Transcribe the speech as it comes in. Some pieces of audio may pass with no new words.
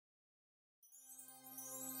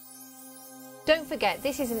Don't forget,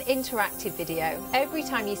 this is an interactive video. Every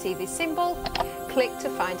time you see this symbol, click to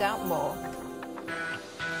find out more.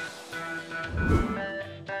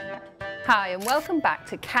 Hi and welcome back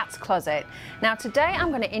to Cat's Closet. Now today I'm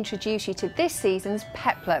going to introduce you to this season's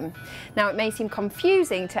Peplum. Now it may seem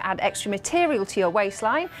confusing to add extra material to your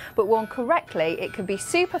waistline, but worn correctly it can be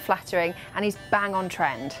super flattering and is bang on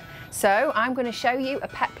trend. So I'm going to show you a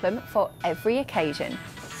Peplum for every occasion.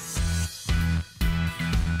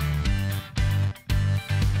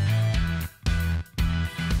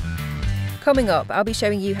 Coming up, I'll be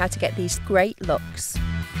showing you how to get these great looks.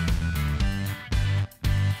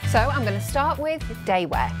 So I'm going to start with day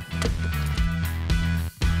wear.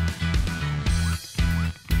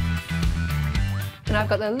 And I've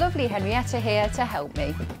got the lovely Henrietta here to help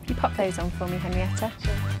me. Can you pop those on for me, Henrietta?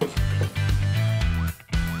 Sure.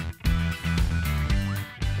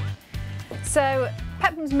 So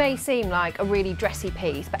Peplums may seem like a really dressy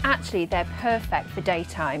piece, but actually they're perfect for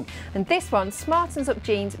daytime. And this one smartens up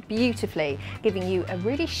jeans beautifully, giving you a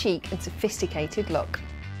really chic and sophisticated look.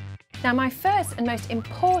 Now my first and most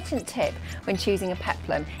important tip when choosing a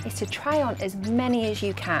Peplum is to try on as many as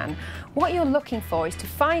you can. What you're looking for is to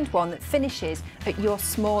find one that finishes at your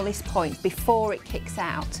smallest point before it kicks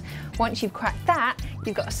out. Once you've cracked that,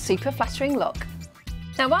 you've got a super flattering look.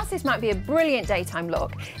 Now whilst this might be a brilliant daytime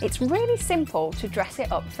look, it's really simple to dress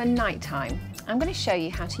it up for nighttime. I'm going to show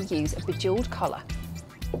you how to use a bejeweled collar.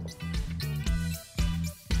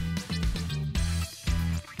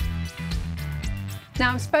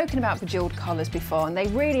 Now I've spoken about bejeweled collars before and they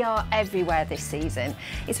really are everywhere this season.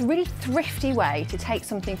 It's a really thrifty way to take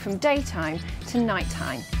something from daytime to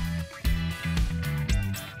nighttime.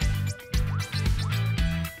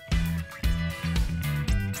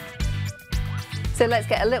 So let's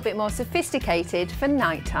get a little bit more sophisticated for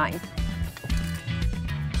nighttime.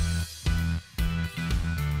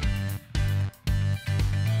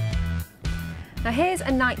 Now here's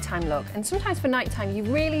a nighttime look, and sometimes for nighttime you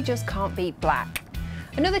really just can't beat black.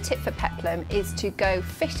 Another tip for Peplum is to go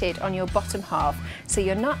fitted on your bottom half so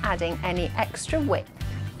you're not adding any extra width.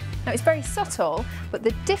 Now it's very subtle, but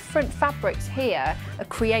the different fabrics here are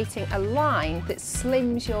creating a line that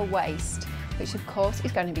slims your waist, which of course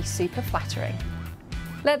is going to be super flattering.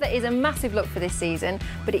 Leather is a massive look for this season,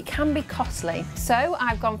 but it can be costly. So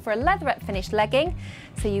I've gone for a leatherette finished legging,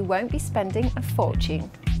 so you won't be spending a fortune.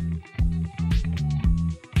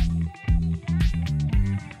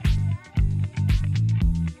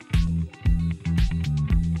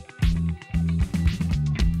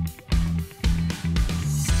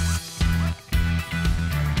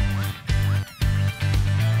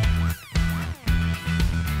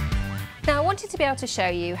 Now I wanted to be able to show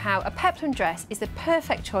you how a Peplum dress is the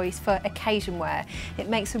perfect choice for occasion wear. It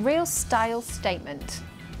makes a real style statement.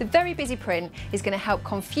 The very busy print is going to help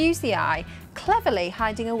confuse the eye, cleverly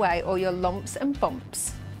hiding away all your lumps and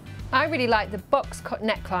bumps. I really like the box cut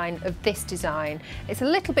neckline of this design. It's a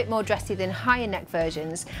little bit more dressy than higher neck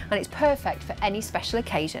versions and it's perfect for any special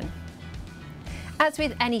occasion. As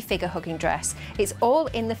with any figure hugging dress, it's all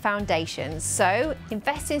in the foundations, so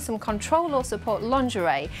invest in some control or support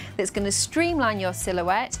lingerie that's going to streamline your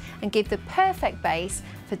silhouette and give the perfect base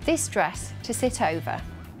for this dress to sit over.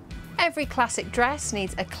 Every classic dress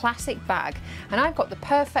needs a classic bag, and I've got the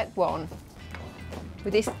perfect one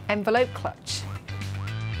with this envelope clutch.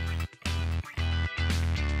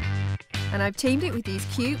 And I've teamed it with these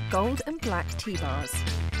cute gold and black T-bars.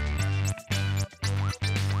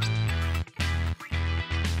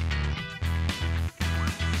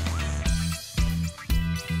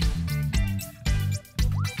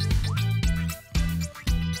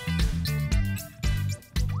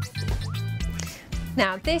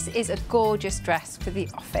 Now this is a gorgeous dress for the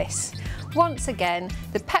office. Once again,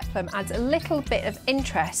 the Peplum adds a little bit of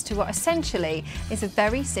interest to what essentially is a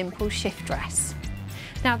very simple shift dress.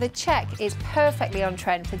 Now the check is perfectly on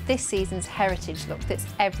trend for this season's heritage look that's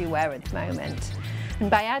everywhere at the moment. And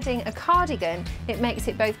by adding a cardigan, it makes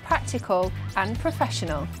it both practical and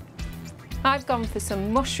professional. I've gone for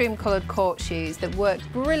some mushroom coloured court shoes that work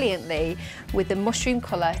brilliantly with the mushroom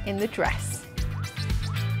colour in the dress.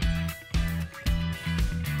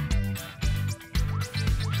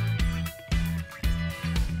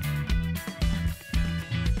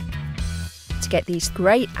 To get these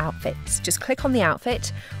great outfits, just click on the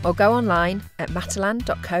outfit or go online at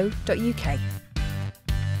matalan.co.uk.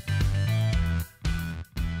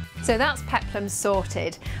 So that's Peplum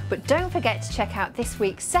sorted, but don't forget to check out this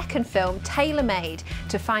week's second film, Tailor Made,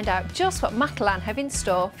 to find out just what Matalan have in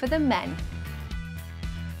store for the men.